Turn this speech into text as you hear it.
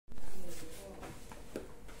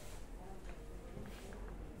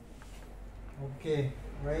Okay,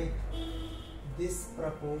 right?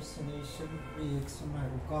 Disproportionation reaction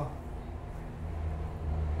haruka.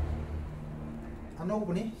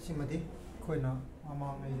 Anobuni simadi koina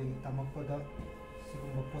ama mai tamakoda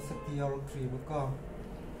sigumba posakti yarukri buka.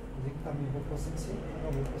 Dikami posakti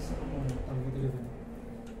anobu posakti tamgidilibani.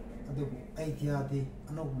 Adu idea di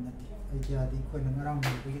anobunati. Idea di koina ngarang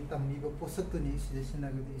mai tammi posakti ni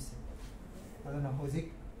sidesinagadi ise. Adana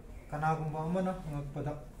hozik kanagumba amana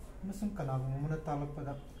ngakpada masung kanagumba amana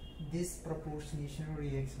talakpada disproportionation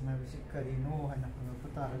reaction habisi karino hana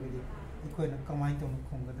ngakpata ragadi ikoina kamai tong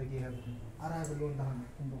khongadagi habu araiba londa hana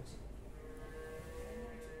khondoksi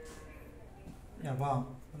ya ba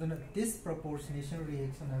adana disproportionation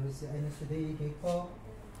reaction habisi aina sidai ke ko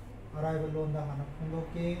araiba londa hana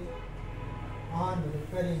khondoke an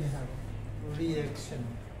karine habu reaction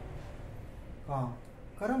ka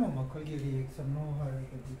karama makalgi reaction no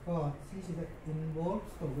haragadi ka sisida involves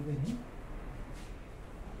togudeni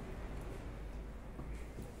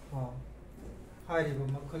hariba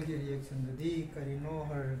makalgi reaction dadi karino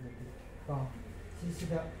haragadi ka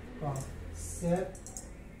sisida ka set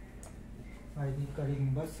haidi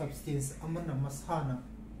karimba substance amana masana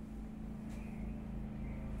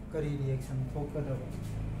kari reaction thokadaba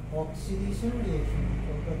oxidation reaction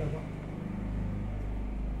thokadaba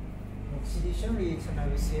oxidation reaction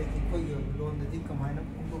habise ikoi lon dadi kamaina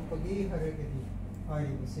pungokpagi haragadi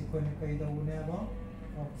hariba se koina kai daune aba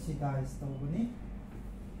oxidize tawbani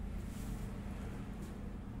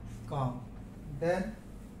then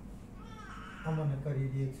amana kari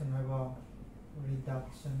reaction haba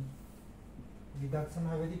reduction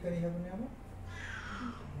habadi kari habane aba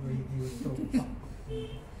reduce to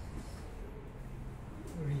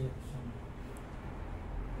reaction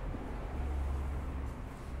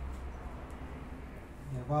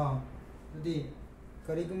yaba jadi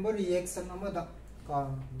kari gumba reaction amada ka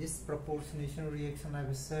disproportionation reaction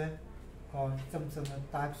habise ka chamcham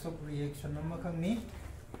types of reaction amakhangni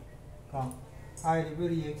high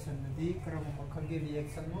reaction the Karamakagi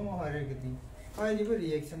reaction no haragadi. High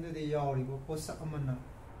reaction the Yari Posa Amana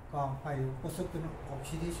high Posakuna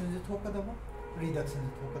oxidation the Tokadaba, reduction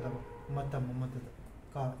the Tokadaba, Matamamata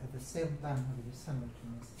at the same time with the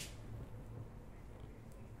simultaneous.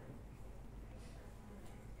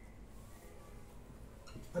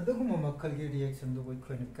 Adugumamakagi reaction the way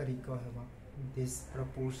Karika have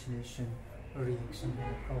disproportionation reaction. I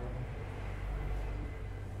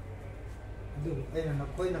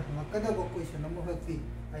कोई ना कदा को कोई से नमो हक्ति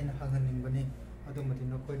आई ना हंगन निम्बने अदो मती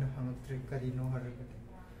न कोई ना हंग ट्रिक करी नो हरगते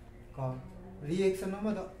का reaction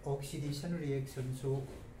NaMo the oxidation reaction so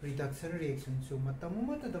reduction reaction सो मतमु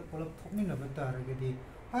मत द पलक थोकनी न बता रगदी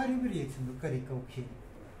हारी reaction तो करी कौखी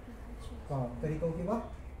का करी कौखी बा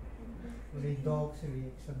redox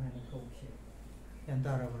reaction है न कौखी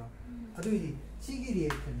यंतारा बरा अदो ये सीगी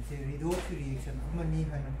reaction से redox reaction अमनी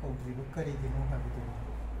है न कौखी वो करी दिनो हरगते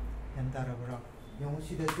Yantarabra. You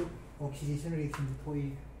see that oxidation reaction to toy,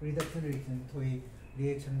 reduction reaction to toy,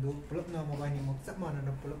 reaction to Pulapna Mobile Moxaman and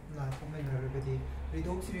a Pulapna Commander,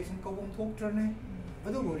 redox reaction Kobum Toktrane,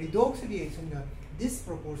 but over redox reaction,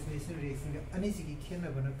 disproportionation reaction, Anisiki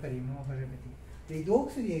Kenabana Karino Heredity.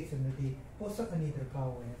 Redox reaction that the Posa Anita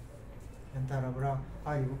Kawa. Yantarabra,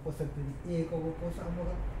 I will post a A over Posa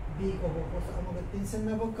Amaga, B over Posa Amaga Tinsen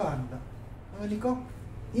Navakanda. Anika,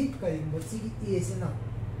 eat Karim, but see is enough.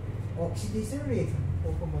 Oxidation reaction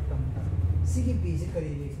tokomatamta sigi physical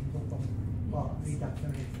reaction tokom reduction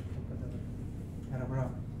reaction tokadaba arabra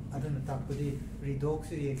aduna tapudi redox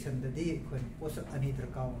reaction dadi kon posa anitra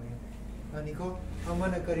kawe aniko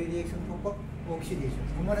amana kari reaction tokpa oxidation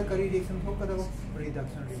amana kari reaction tokadaba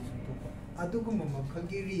reduction reaction tokpa adugu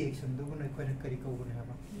mamakagi reaction duguna kon kari kawune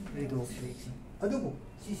haba redox reaction adugu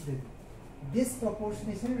sisde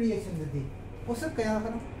disproportionation reaction dadi posa kaya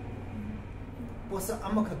kana posa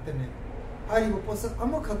amakhaktane haribo posa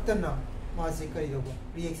amakhaktana mase karidoba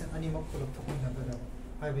reaction animak pulak thokundaba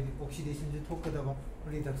haibedi oxidation je thokadaba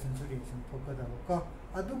reduction reaction thokadaba ka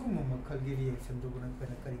adugum makhalgi reaction duguna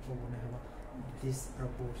kana kari kobone haba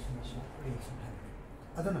disproportionation reaction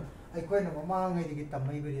adana ai koina mamangai digi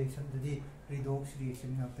tamai reaction dadi redox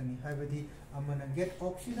reaction ngaptani haibedi amana get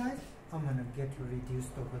oxidized amana get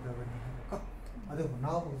reduced tokadaba ni ka adu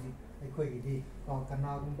now hoji ai koi gi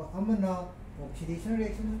kanagumba amana oxidation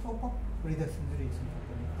reaction to top reduction reaction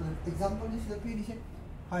example is the PD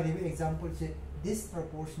high example say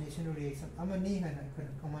disproportionation reaction amani hana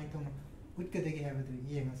kamai to put kadagi have to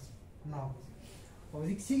yengas now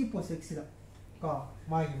ozik si posexida ka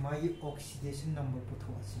mai oxidation number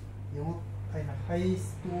puthoasi yemo aina high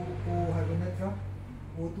to o have natra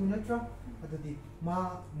o2 natra adadi ma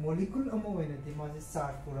molecule amo wena ti ma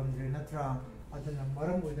charge puram natra adana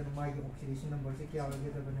maram oidana mai oxidation number se kya hoge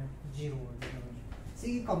dabane 0 hoge dabane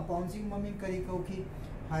sigi compound sing mamin kari kauki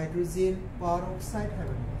hydrogen peroxide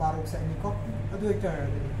have peroxide ni ko adu eta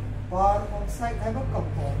peroxide have a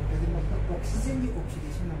compound jadi matlab oxygen ki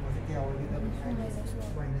oxidation number se kya hoge dabane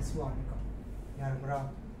 -1 ko yar bra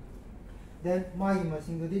then my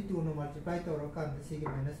machine go 2 no multiply to kan sigi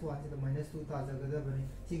 -1 to -2 ta jaga dabane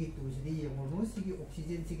sigi 2 sigi yemo sigi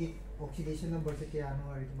oxygen sigi oxidation number se kya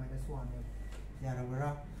no ari -1 yarabara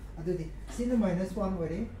adudi sin -1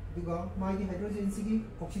 ware duga magi hydrogen sigi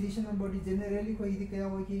oxidation number di generally ko idi kaya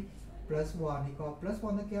hoki +1 ko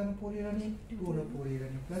 +1 na kya no puri rani 2 no puri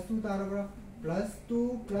rani +2 tarabara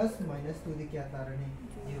 +2 plus -2 di kya tarani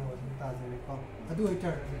 0 ta jare ko adu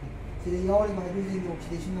eta sidi yawri hydrogen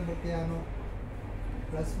oxidation number kya no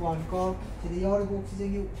 +1 ko sidi yawri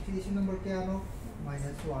oxygen oxidation number kya no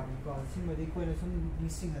 -1 ko simadi ko na sum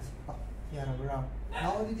missing as pa yarabara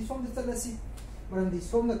now di som de chalasi But the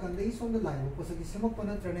som the country som the line, Posak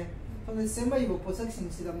Simoponet, from the semi Posak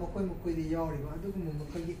since the Mokoi Mokoi the Yori,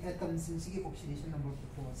 Aduki atoms in Sigi oxidation number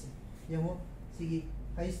 4. Yamo, Sigi,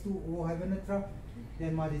 ice to O Havenetra,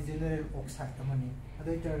 then Madi general oxide money.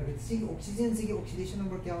 Other target Sigi oxygen, Sigi oxidation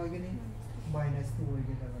number Kawagani, -2 will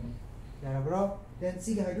get a Yarabra, then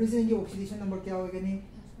Sigi hydrogen oxidation number Kawagani,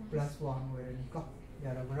 +1 where any cup.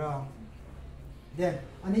 Yarabra. Then,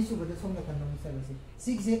 anishu bada som the condom cellasi.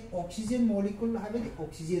 6 oxygen molecule have the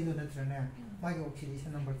oxygen on the trainer. My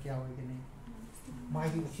oxidation number kya hoigani. My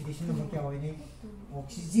oxidation number kya hoigani.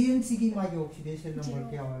 Oxygen sigi my oxidation number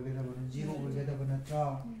kya hoigana 0 will get a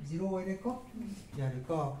banatra. 0 hoireko.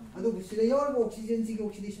 Yareko. Adu busile your oxygen sigi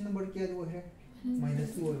oxidation number kya do hai.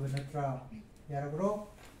 -2 will banatra. Yarabro.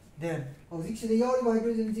 Then, oxygen your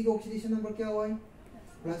hydrogen sigi oxidation number kya hoy.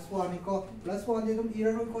 +1 ko. +1 de tum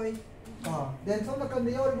error koi. Then some of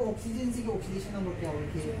the oxygen oxidation number kya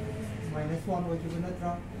hogi -1 hogi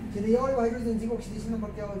banatra so the hydrogen oxidation number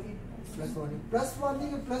kya hogi +1 ni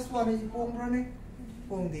 +1 is pong brane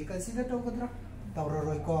pong de consider to kadra tawra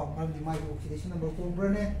roi ko mam di mai oxidation number pong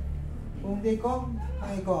brane pong de ko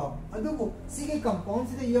ai ko adu sige compound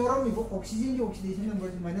se the oxygen oxidation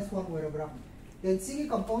number -1 hoira then sige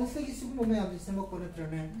compounds like su mo me am sema ko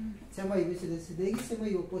natrane sema ibe se de sema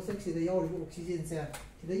yo posak se de oxygen se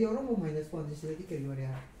the euro -1 is the carrier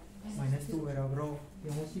 -2 era bro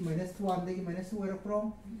you must see -1 the -2 era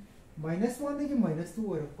from -1 the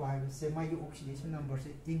 -2 era 5 semi oxidation number se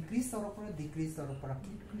increase or decrease or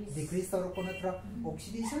decrease or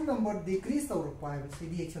oxidation number decrease or 5 se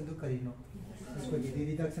reaction to karino isko the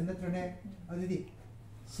reduction na trane adidi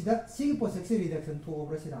sida c posak se reduction to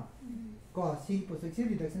over sida ko c posak se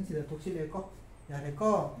reduction sida to sile ko yare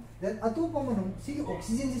ko then atu ko mon c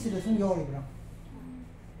oxygen sida sum yori bro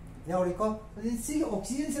यावरिको C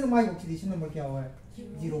oxygen से my oxidation number क्या हुआ है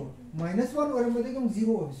 0 -1 और मदे को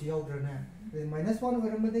 0 से यावद्रने -1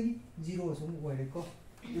 और मदे की 0 से होइको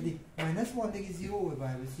यदि -1 देखि 0 हो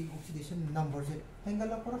बाय सी ऑक्सीडेशन नंबर से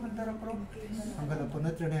हेंगला पर हंटरा पर हंगला पर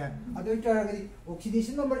नत्रने अदो इटारगि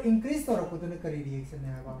ऑक्सीडेशन नंबर इंक्रीज तोर को तने करी रिएक्शन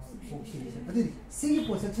है बा ऑक्सीडेशन अदि सी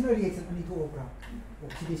पोसेक्शन रिएक्शन अनि तो ओब्रा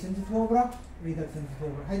ऑक्सीडेशन से थोब्रा रिडक्शन से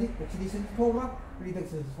थोब्रा हाइदि ऑक्सीडेशन से थोब्रा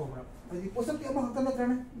रिडक्शन से थोब्रा अदि पोसक के अमा हकन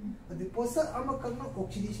नत्रने अदि पोसक अमा कन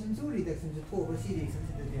ऑक्सीडेशन से रिडक्शन से थोब्रा सी रिएक्शन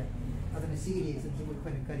से दे अदने सी रिएक्शन से को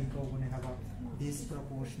करी को बने हबा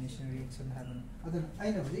disproportionation reaction happen other I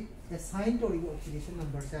know the assign to the oxidation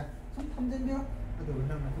number sa some thamden biro adu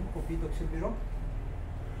na na copy to should biro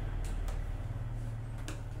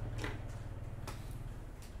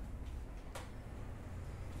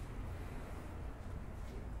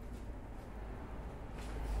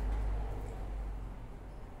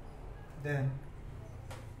then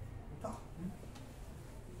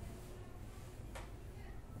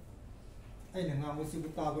ai na nga mo si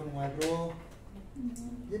buta ba ngai bro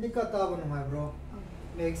Jadi kata apa nama bro?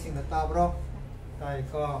 Mixing kata bro,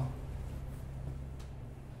 taiko.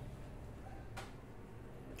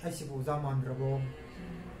 Asyik zaman bro,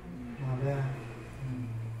 mana?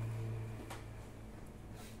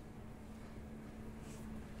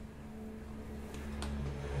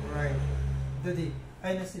 Right. Jadi,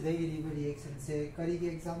 aina sih dari reaction se kari ke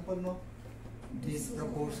example no.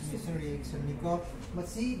 Disproportionation reaction niko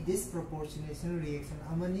masi disproportionation reaction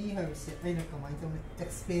amani have se aina kamai to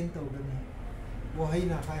explain to gani wo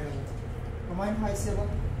haina haira kamai hai se ba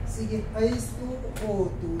sige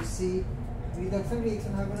H2O2C reduction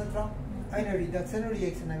reaction have na tra aina reduction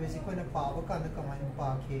reaction have se ko na pa ba kan kamai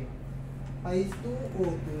pa ke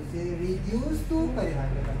H2O2 se reduce to kari hai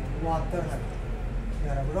water hai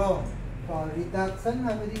yara bro reduction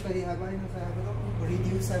have the kari have ino sa have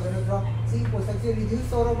reduce have na tra see posak se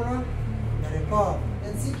reduce or bro Yareco,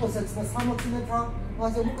 and C process was how much in the trunk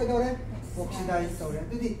was a book oxidized or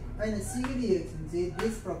and a C reaction, the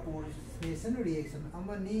disproportionation reaction.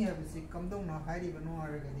 Amani have a come down a high even no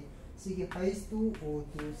already. C highs to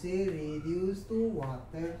O2, say reduced to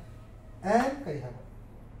water and Karihaba.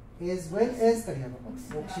 As well as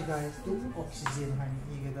oxidized to oxygen and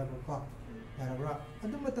you get a cup. Yarabra,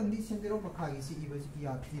 and the button this in the Romakagi, he was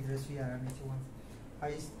either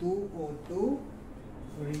Ice 2O2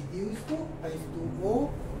 reduced to H2O.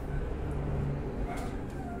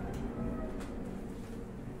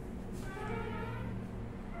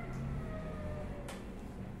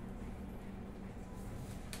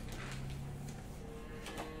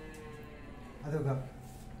 Aduga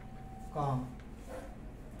calm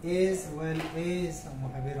as well as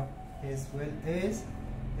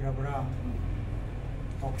Rabra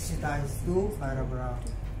oxidized to Rabra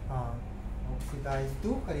oxidized to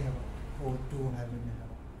O2 having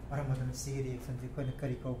Ramadan C reaction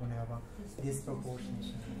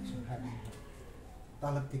disproportionation having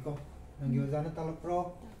Talaptico and Yozana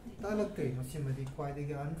Talapro Talapri Simadi quite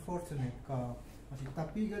unfortunate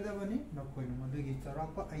tapi gada bani na koi na madagi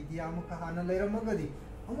charapa idea mo kahana lera magadi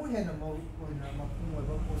amo hena mo koi na makumo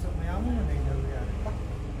ba posa mayamu na nei dalu ya ta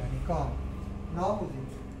yani ka na hoji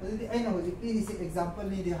adi ai na hoji pili se example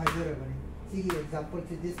ni de hajara bani sigi example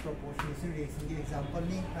se disproportionation reaction ge example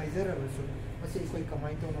ni hajara basu mase koi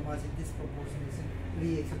kamai to na ma se disproportionation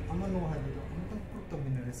reaction amano haju to amta putto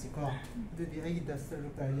minara si ka adi ai dasar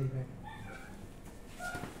lu kai le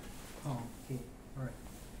okay all right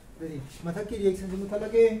Mata ki reaction se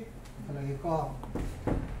lage ka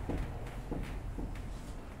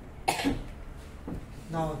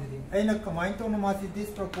now didi aina kamai to ma si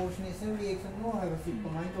disproportionation reaction no have si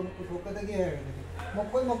kamai to puthok da ge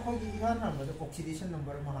makoi gi ihan na ba oxidation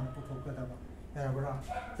number ma han puthok da ba yarabra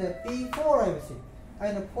se P4 have si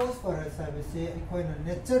aina phosphorus have si ekoi na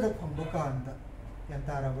nature da phamba kan da yan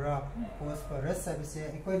tarabra phosphorus have si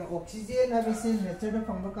ekoi na oxygen have si nature da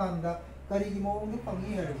phamba kan da Kari mawang do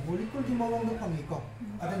pangi hari, molecule di mawang do pangi ko.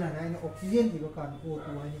 Ada na na oxygen di bakan O2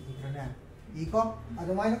 ay ikrana. Iko,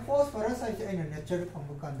 ada may na phosphorus ay na nature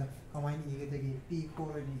pambukan da kamay ni iga dagi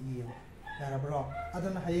P4 ay ni iya. Yara bro, ada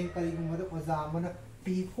na hayeng kari gumado ozama na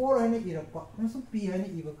P4 ay na irapa, nso P ay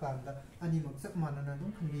ni iba kanda ani magsak mana na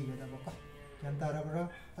dong kandiga da baka. Yan tara bro,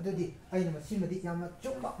 ada di ay na masimadi yama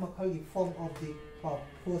chumba makali form of the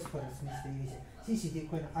phosphorus ni si di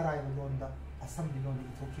ko na aray mo londa asam di londa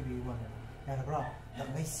itoki biwan. Yara bro, the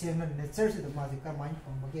Messian nature to the magic mind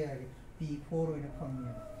from Magari, P4 in a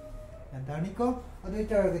commune. And Darnico, other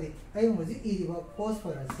target, I was easy about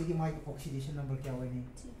phosphorus, sigma oxidation number Kawani.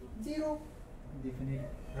 0, definite,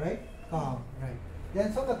 right? Calm, right.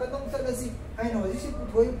 Then so the Katung Salasi, I know this is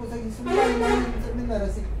put away for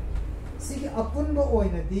Sigi Apunba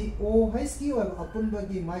oina di O high ski or Apunba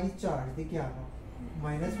gi my charge, the Kiano.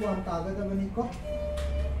 -1 target of Nico.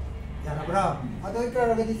 Yarabra, other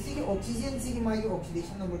target oxygen sigma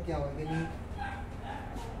oxidation number Kawani.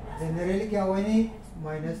 Generally Kawani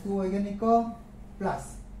 -2 again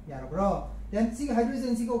plus. Yarabra. Then see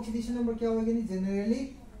hydrogen sig oxidation number Kawani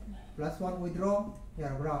generally +1 withdraw.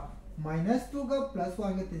 Yarabra. -2 ga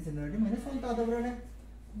 +1 ga generally -1 tadabra.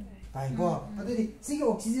 Go. Adi sig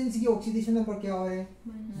oxygen sig oxidation number Kawani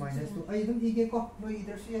 -2. I don't ike ko no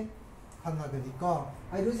either see. Hangagadi ko.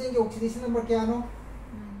 Hydrogen oxidation number Kano.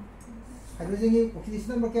 Hydrogen oxidation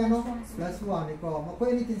number Kano +1 ko.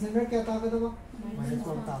 Makoy ni tensioner kya tagadaba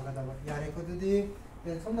 -1 tagadaba. Yare ko di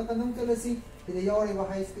then from the kanang telasi the yori wa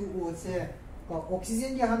high to se ko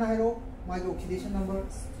oxygen ya hana hero my oxidation number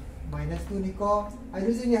 -2 ni ko.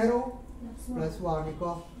 Hydrogen ya hero +1 ni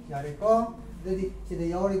ko. Yare ko the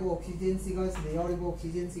yori go oxygen siga the yori go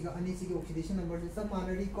oxygen siga ani siga oxidation number se sam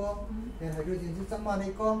manari ko then hydrogen se sam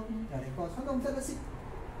manai ko. Yare ko so kanang telasi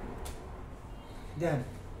then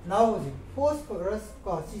now the phosphorus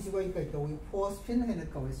ko si si going kai to phosphine hai na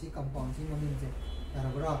ko si compound si mamin je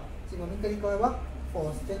yarabra si mamin kari ko ba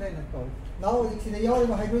phosphine hai na ko now the yori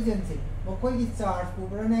go hydrogen se makoi gi charge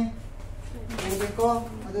pubra ne देखो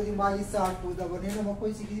other दिमागी साथ पूरा बने ना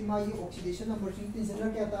मकोई सी दिमागी oxidation number 3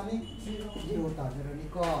 क्या था ने 0 था जरा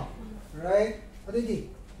को राइट अदर दी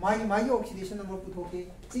मागी ऑक्सीडेशन नंबर पुथोके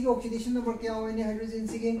सी ऑक्सीडेशन नंबर क्या होए ने हाइड्रोजन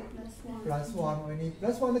सी के +1 होए ने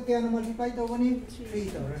 +1 क्या ना मल्टीप्लाई तो बने 3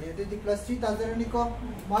 तो रने अदर दी +3 था जरा ने को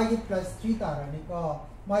मागी +3 था रने को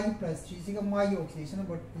मागी +3 सी का मागी ऑक्सीडेशन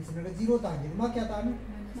नंबर 0 था ये मा क्या था ने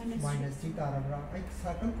 -3 था रहा एक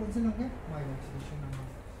सर्कल कौन से नंबर मागी oxidation number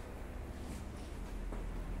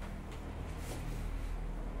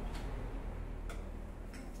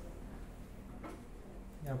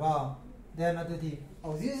then at the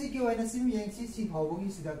obviously ki waina sim yang si phawgi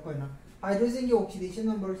sida koina hydrogen की ऑक्सीडेशन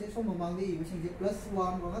नंबर से सोम मांगदे इबसिंग +1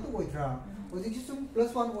 वंगा तो ओइत्रा ओजिक सुम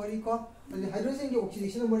 +1 ओइरी को हाइड्रोजन की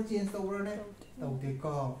ऑक्सीडेशन नंबर चेंज तौरने तौदे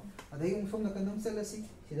को अदई उम सोम नकन नम सेलसी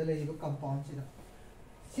सिदा लेरिबो कंपाउंड सिदा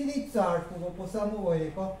सिदी चार्ज को पोसम ओइरे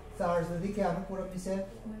को चार्ज दि क्या न पूरा मिसे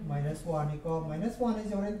 -1 को -1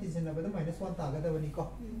 इज ओरेन तिजन नबद -1 तागदबनी को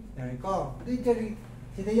यारे को अदई जरी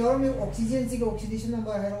सिदा यार में ऑक्सीजन की ऑक्सीडेशन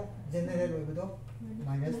नंबर है general ओइबदो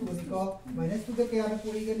 -2 ni ko -2 da kaya na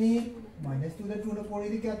puri gani -2 da 2 na puri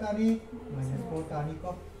di kya tani -4 tani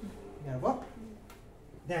ko ya ba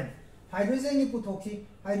then hydrogen ni puthokhi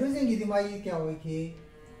hydrogen gi dimai kya hoy ki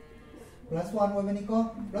 +1 hoy bani ko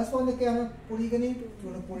 +1 da kaya na puri gani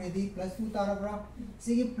 2 na puri di +2 tara bra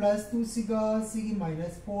sigi +2 siga sigi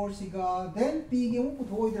 -4 siga then p gi mu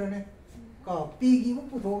puthoi drane ka p gi mu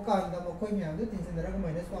putho ka da mo khoi myam da tin sen da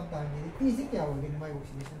 -1 tani p si kya hoy gani mai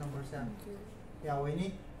oxidation number sa क्या हुई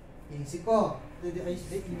नहीं इसी को यदि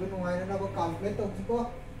ऐसे even हुआ है ना वो कैलकुलेट तो किसी को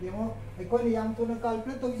ये वो एक कोई नियम तो ना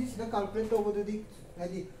कैलकुलेट तो किसी सीधा कैलकुलेट तो वो तो दी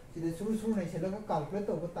यदि सीधे शुरू नहीं चलेगा कैलकुलेट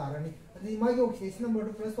तो वो तारा नहीं यदि माय के ऑक्सीडेशन नंबर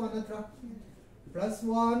तो +1 ना था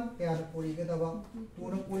 +1 क्या ना पूरी के दबा 2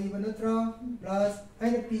 ना पूरी बना था प्लस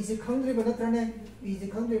है ना p से खंडरे बना था ने p से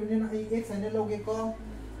खंडरे बने ना x है ना लोगे को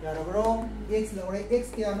यार ब्रो x लोगे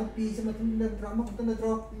x क्या ना p से मतलब ना ड्रामा खत्म ना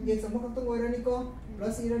था x हम खत्म हो रहा नहीं को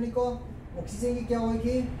प्लस इरानी को ऑक्सीजन की क्या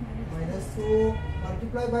होगी -2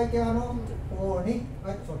 मल्टीप्लाई बाय क्या नो 4 नहीं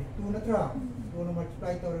सॉरी 2 नत्रा 2 नो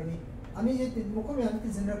मल्टीप्लाई तोरनी अनि ये तीन मुको में अंत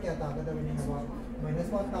जनरल क्या ताकत है बनी हवा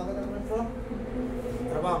 -1 ताकत है नत्रा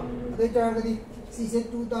रबा अदे चार गदी c से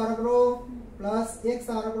 2 तारा bro plus x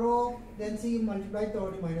Tara bro then c multiply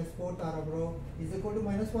तोरनी -4 Tara bro is equal to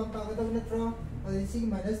 -1 ताकत है नत्रा अदे c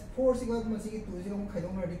 -4 से बाद मसी की 2 से हम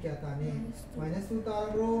खाइदों रेडी क्या ताने -2 तारा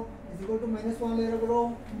ब्रो इज इक्वल टू -1 ले ब्रो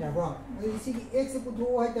या ब्रो अदे c की x से पुथो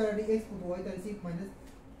है तारा x पुथो है तारा c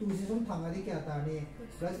 -2 से हम थांगा दी क्या ताने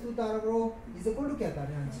 +2 तारा ब्रो इज इक्वल टू क्या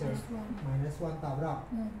ताने आंसर -1 ताबरा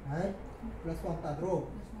है +1 ताद्रो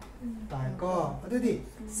ताको अदे दी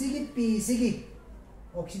c की p c की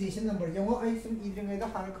ऑक्सीडेशन नंबर जो आई सुम इद्रिंग दा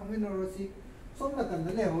हार खमे नरोसी सोम ना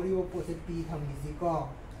कंदा ले होरी वो पोसे p थंगी जी को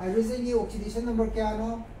हाइड्रोजन की ऑक्सीडेशन नंबर क्या नो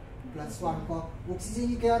 +1 को ऑक्सीजन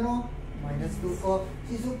की क्या नो -2 को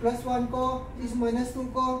सिसु +1 को सिसु -2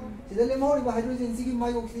 को सिदले मोरी हाइड्रोजन की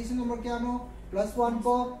माय ऑक्सीडेशन नंबर क्या नो +1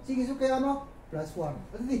 को सिसु क्या नो +1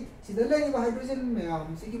 अदि सिदले नि हाइड्रोजन में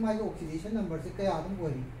हम सिकी माय ऑक्सीडेशन नंबर से क्या आदम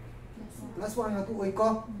होरी +1 ना तो ओइ को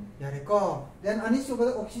यारे को देन अनिसु बद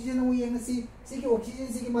ऑक्सीजन उ यंग सिकी ऑक्सीजन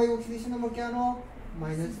सिकी माय ऑक्सीडेशन नंबर क्या नो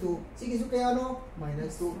 -2 सिकी सु क्या नो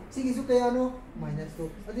 -2 सिकी सु क्या नो -2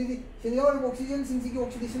 अदि सिदले और ऑक्सीजन सिकी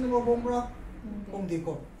ऑक्सीडेशन नंबर होंब्रा होम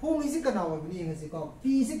देखो होम इसे कना हो बनी यंग से को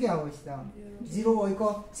p से क्या हो इसदा 0 ओइ को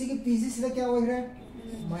सिकी p से सीधा क्या हो रे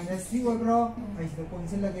 -3 हो ब्रो ऐसे तो कौन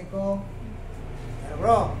से लगे को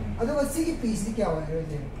ब्रो अदो सिकी p से क्या हो रे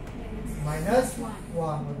जे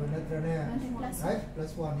 -1 हो बनाត្រね right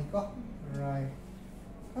 +1 नि को right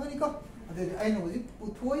अनि को अदे आई नो जी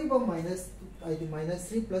पुथोई बा माइनस आई दी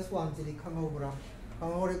 -3 +1 से लिखा होब्रा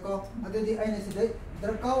खाओरे को अदे दी आई ने से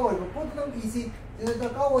दरका होय पोतम इजी जे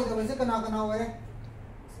दरका होय द से कना कना होय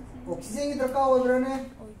ऑक्सीजन की दरका होय ब्रने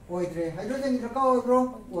होय द्रे हाइड्रोजन की दरका होय ब्रो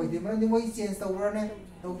होय दे मन मोई चेंज तो ब्रने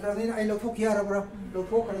तो ब्रने आई लो थोक यार ब्रो लो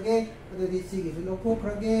थोक करके अदे दी सी की लो थोक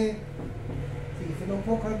करके सी की लो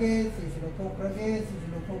थोक करके सी लो थोक करके सी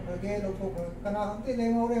लो थोक करके लो थोक कना हमते ले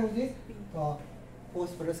मोरे हो जी तो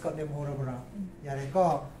phosphorus का लेम हो रहा यारे को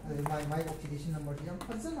माय ऑक्सीडेशन नंबर जम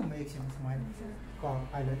फजन हम एक सेंस माय को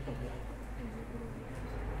हाईलाइट कर दिया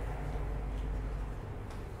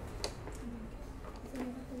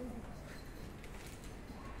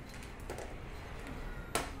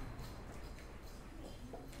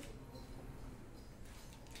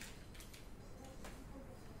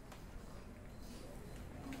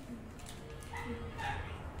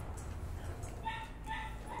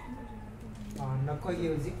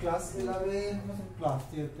Music class 11 class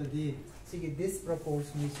 12 tadi sigi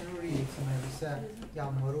disproportionation reaction haisa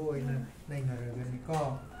yam maru oina nainaragani ko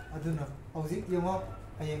aduna hojik yemo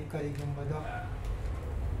ayeng kari gumbada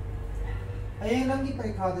ayeng nangi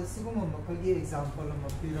parikha da sigum makagi example ma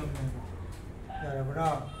piram ne yarabra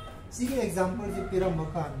sigi example ji piram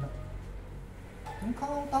makan tum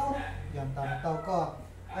khao tao yam ta tao ka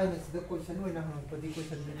aina sida question oina hang padi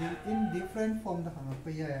question in different form da hang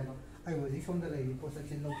pa ya ba I was from the lady for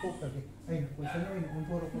section no poker. I was in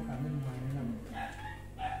Unfor of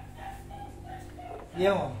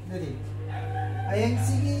Yeah, Lady. I am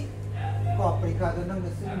seeing Coprica, the number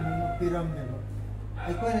 7 pyramid.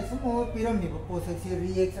 I quite a small pyramid for section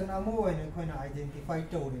reaction amo and I can identify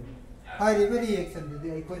told. हाइरिबे reaction दे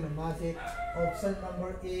अखोइना मासे option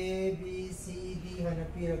number A B C D हना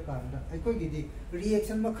पीर कांदा अखोइगिदि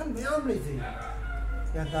reaction मखन मयाम लेजै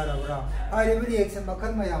या ताराबरा हाइरिबे reaction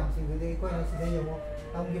मखन मयाम सिंगदे अखोइना सिदे यमो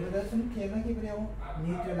तमगिबदा सुम खेना कि बने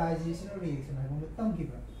neutralisation reaction है हम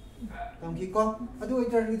तमगिबा तमगिको अदु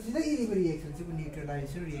internet सिदे इरिबे reaction सिबु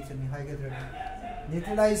neutralisation reaction नि हाइगदरा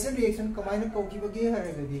neutralisation reaction कमाइना कौकिबगे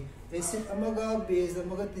हरगदि acid अमगा base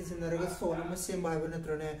अमगा तिनसनरगा soul अमा सेम हाइबा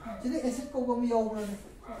नत्रने सिदे एसिड कोबम यावब्रने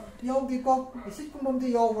यावदि को एसिड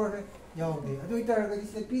कोबमदे यावब्रने यावदि अदु इतरगदि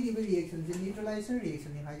सिदे पीरिबे रिएक्शन जे न्यूट्रलाइजेशन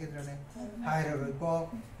रिएक्शन नि हाइगदराने हाइरगय को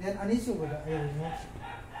देन अनिसुबदा एनो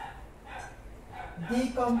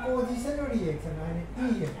decomposition reaction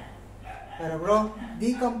है बराबर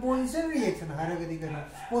decomposition reaction हारगदि कनो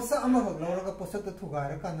पोसा अमखक लौरगा पोसक त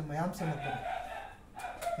थुगार कान मयाम समक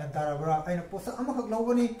या ताराबरा आइना पोसा अमखक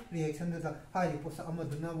लौबनी रिएक्शन द हारि पोसा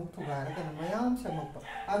अमदुना मुक थुगार कान मयाम समक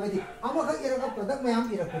आबदि अमखक इरगा प्रोडक्ट मयाम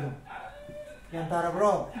इरकनो या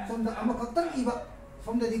ताराबरा सोमदा अमखक तक इबा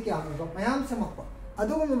सोमदि क्या होबा मयाम समक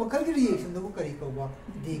अदुगम मखल की रिएक्शन दबु करी कोबा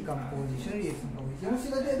decomposition reaction कोबि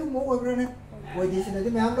जेसिदि अदु मो ओइब्रने वो जैसे नदी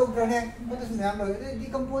में हम लोग रहने तो तो में हम लोग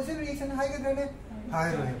डिकम्पोजिशन रिएक्शन हाई कर रहने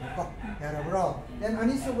हाई रहे को यार ब्रो देन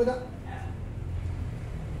अनिस को बता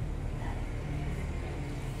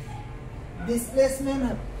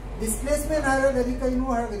डिस्प्लेसमेंट हाई गदी कहीं नो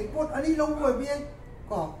हाई गदी पोट अनी लोग वो भी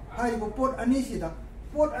को हाई को पोट अनी सीधा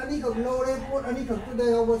पोट अनी का लोरे पोट अनी का तो दे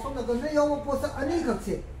वो सोना तो नहीं वो पोसा अनी का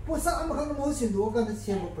से पोसा हम हम मोह सिंधु का तो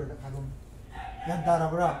सेम प्रोडक्ट आलम यार तारा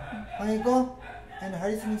ब्रो हाई को and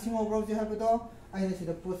Harris mixing over the habito, I see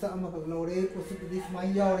the posa amaclore, possibilities my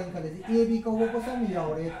yawing color, A B cover some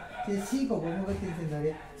yawre, the C cover things in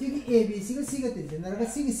there, C A B single cigarettes, and there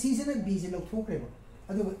sing season and bees in October.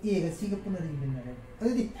 Other A the cigar in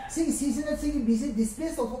there. Sing season and sing bees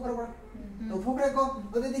displaced of October.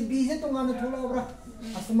 Other the bees at on the Tola.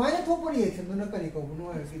 As a minor top reaction, no calico,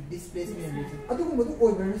 no displacement. I don't know what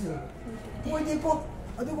over.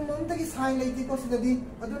 अदु को मन तक sign लेती को सिदि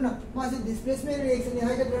अदुना मासे displacement reaction नि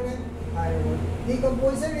हाइगा दरने हाइरो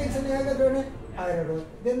decomposition reaction नि हाइगा दरने हाइरो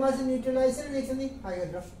देन मासे न्यूट्रलाइजेशन रिएक्शन नि हाइगा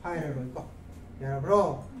दर हाइरो को यार ब्रो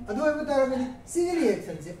अदु ए बता रबे सी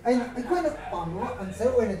रिएक्शन से आई अखोना पामो आंसर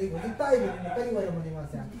ओइना दि गुदि ताइ बिनि करि वरा मनि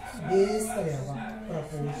मासे बेस करेवा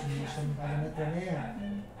प्रोपोर्शनेशन बाने तने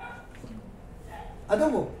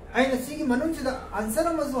अदुबो आइना सिगी मनुंसिदा आंसर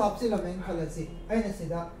अमसु आपसे लमेन खलसी आइना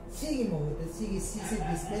सिदा सिगी मोहत सिगी CC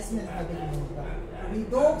displacement हाबेली Mohta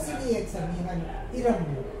redox reaction नि हन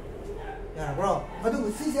इरमु या ब्रो अदुबो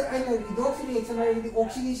सिसे आइना redox reaction हाबेली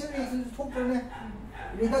oxidation reaction थोक्तरने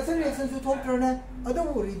reduction reaction सु थोक्तरने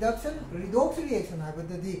अदुबो रिडॉक्स रिएक्शन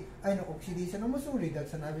हाबेदि आइना ऑक्सीडेशन अमसु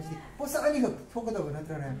रिडक्शन हाबेसि पोसा अनिग थोकदब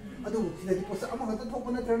नत्रने अदुबो सिदि पोसा अमखत थोक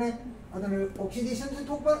नत्रने अदन ऑक्सीडेशन से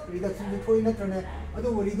थोपा रिडक्शन से थोइ नत्रने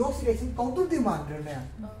अदुबो रिडॉक्स रिएक्शन काउंटर दि मानद्रने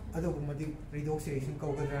अदुबो मदि रिडॉक्स रिएक्शन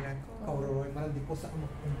काउगद्रने काउरोय मरम दि पोसा अम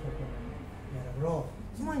थोपा यारा ब्रो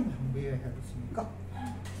सुमाइ हमबे हाबसि का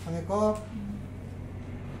हमे को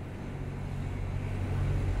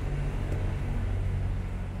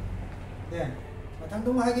देन मथंग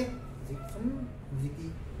तुम हागे सुम जिकी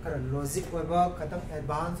कर लॉजिक ओबा खतम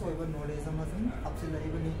एडवांस ओबा नॉलेज सम सम अपसे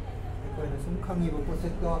लइबनी कोइना सुम खंगिबो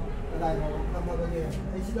प्रोसेस को लाइ नो खमबगे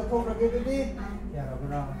एसि द को रगेदि यारा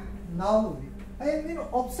बरा now I mean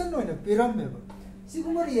option ओइना पिरम Mebo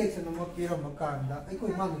सिगुम reaction अमा पिरम कांदा आई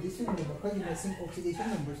कोइ मानु दि सिगुम बखनि सिंग ऑक्सीडेशन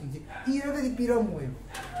नंबर सिंग इरगदि पिरम ओय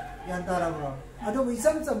यान तारा ब्रो अदो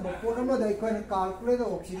विसम सम पोट अमा the Koyna calculate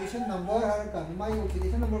oxidation number हर का माइ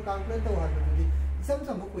ऑक्सीडेशन नंबर कैलकुलेट तो हरदि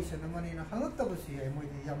सम क्वेश्चन अमने ना हंगतबसु याय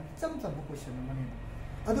मोइदि याम सम क्वेश्चन अमने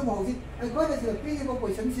अदु मौजि अखोना से पीरिबो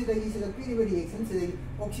क्वेश्चन से दगी से पीरिबो रिएक्शन से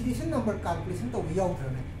ऑक्सीडेशन नंबर कैलकुलेशन तो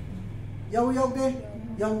याउद्रने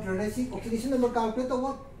याउद्रने सी ऑक्सीडेशन नंबर कैलकुलेट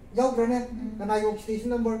तो याउद्रने कना ऑक्सीडेशन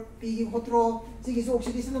नंबर पी की होत्रो सी की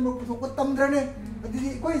ऑक्सीडेशन नंबर पुथोक तमद्रने अदि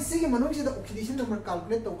कोइ सी की मनुंग से ऑक्सीडेशन नंबर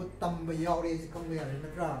कैलकुलेट तो तम याउरे से कम यारे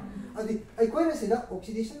नत्रा अदि अखोना से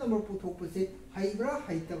ऑक्सीडेशन नंबर पुथोक से हाइब्रा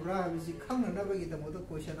हाइतब्रा हबि खंगनबगी दमोद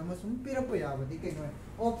क्वेश्चन अमा सुम पिरप याबदि कैनो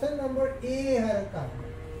ऑप्शन नंबर ए हरका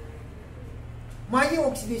मागी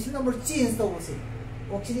oxidation number change तोबसे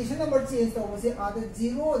oxidation number change तोबसे आदा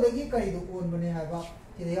 0 दगी कई दो ओन बने हाबा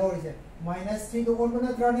किदे यावरिसे -3 दो ओन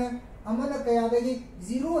बना त्रने अमना कया दगी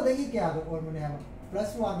 0 दगी क्या दो ओन बने हाबा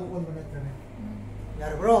 +1 दो ओन बना त्रने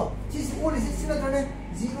यार ब्रो चीज ओन इसे सिना त्रने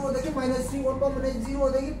 0 दगी -3 ओन बने 0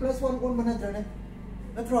 दगी +1 ओन बना त्रने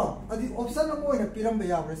नत्रो अदि ऑप्शन नंबर ओइना पिरम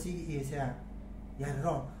याब्रा सी की ए से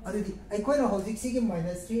यारो अदुदी अखोइना हौजिक सिगी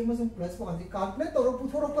 -3 अमसुंग +1 जी कैलकुलेट तौर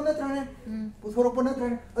पुथोरप नत्रने पुथोरप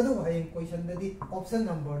नत्रने अदु हायें क्वेश्चन ददी ऑप्शन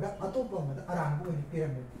नंबर दा अतोप मद अरांबो नि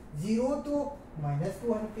पिरमे 0 to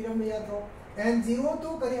 -2 हन पिरमे यारो एंड 0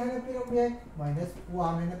 to करी हन पिरमे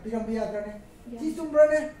 -1 हन पिरमे याद्रने जी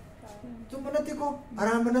चुम्ब्रने चुम्बनतिको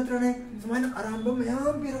अरांब नत्रने सुमाइन अरांब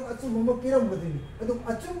मयाम पिरम अचुम पिरम बदिनी अदु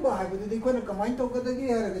अचुम हाइबदुदी कोइना कमाइन तौगदगी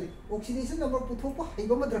हारगदी ऑक्सीडेशन नंबर पुथोप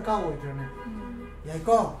हाइबा म दरकार ओइद्रने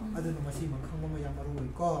याइको अदुन मसी मखंग म याम मरु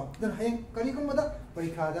ओइको दन हायें करिगुमदा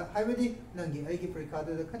परीक्षादा हाइबदी नंगी आइगी परीक्षादा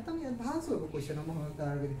खतम एडवांस ओइबो क्वेश्चन अम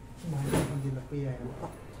हंगतारगदी सुमाइन खंजिलप याइको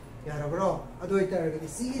यारबरो अदु इतारगदी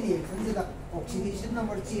सी रिएक्शन सिदा ऑक्सीडेशन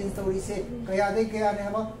नंबर चेंज तौरिसे कयादे कयाने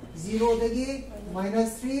हबा 0 दगी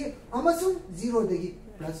 -3 अमसुंग 0 दगी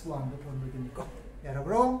 +1 द थोनबदिनिको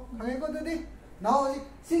यारबरो हायेको ददी नाउ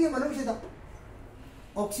सिगे मनुसिदा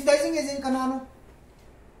ऑक्सीडाइजिंग एजेंट कनानो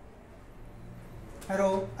हेरो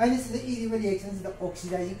आइने सिदा इरिबा रिएक्शन सिदा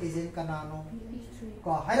ऑक्सीडाइजिंग एजेंट कनानो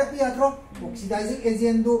को हायरपि यात्रो ऑक्सीडाइजिंग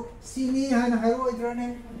एजेंट दो सीनी हायना हायरो इद्रने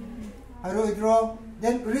हायरो इद्रो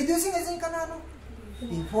then reducing agent कनानो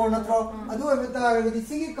P4 natro adu abata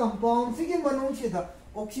sigi compound sigi manung sida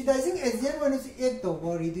oxidizing agent when is ek to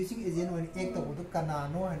or reducing agent when ek to to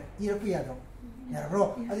kanano and irpia do yarro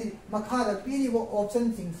adi makhada piri wo option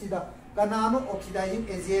sing sida kanano oxidizing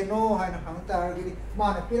agent no hana hangta gidi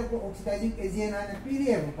mana pira ko oxidizing agent hana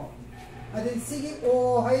piri ko adi sigi o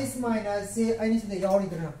is minus c ani sida yawri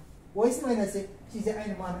dana o is minus c sigi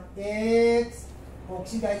ani mana x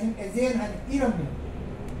oxidizing agent hana iram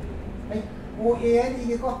ai O A N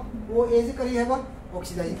I को O A से करी है बा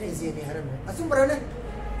oxidising agent है हरम assume बरने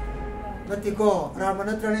नति को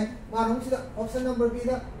रामनत्रने मानुम सिदा option number B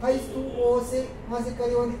दा हाइस 2 O से मा से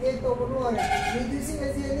करी वन एक तो बनो आरे रिड्यूसिंग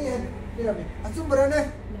एजेंट है पिरामिड असुम बरने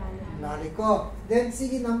नाले को देन सी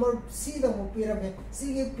की नंबर सी दा मो पिरामिड सी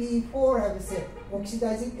के P4 है से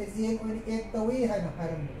ऑक्सीडाइजिंग एजेंट वन एक तो वे है ना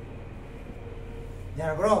हरम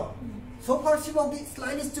यार bro So far, she will be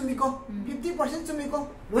slightly to me, 50% to me,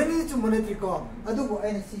 when is to monetary call. I do go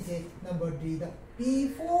and see number 3. The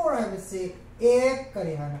P4, I will say, A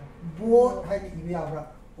Karihana, both had Ibiabra,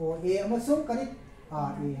 or A Amazon Kari, A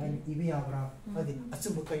and Ibiabra, a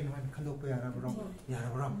Subukai and Kalopa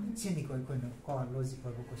Yarabra, cynical call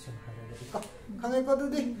logical question. Can I go to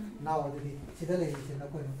the now? The lady is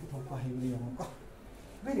not going to put up a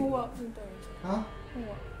very good. Huh?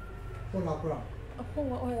 Who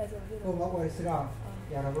홍어 어야죠. 홍어 어시라.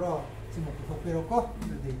 야라브로 지금 독배로고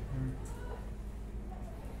근데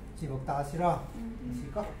지금 다시라.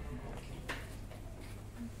 시까.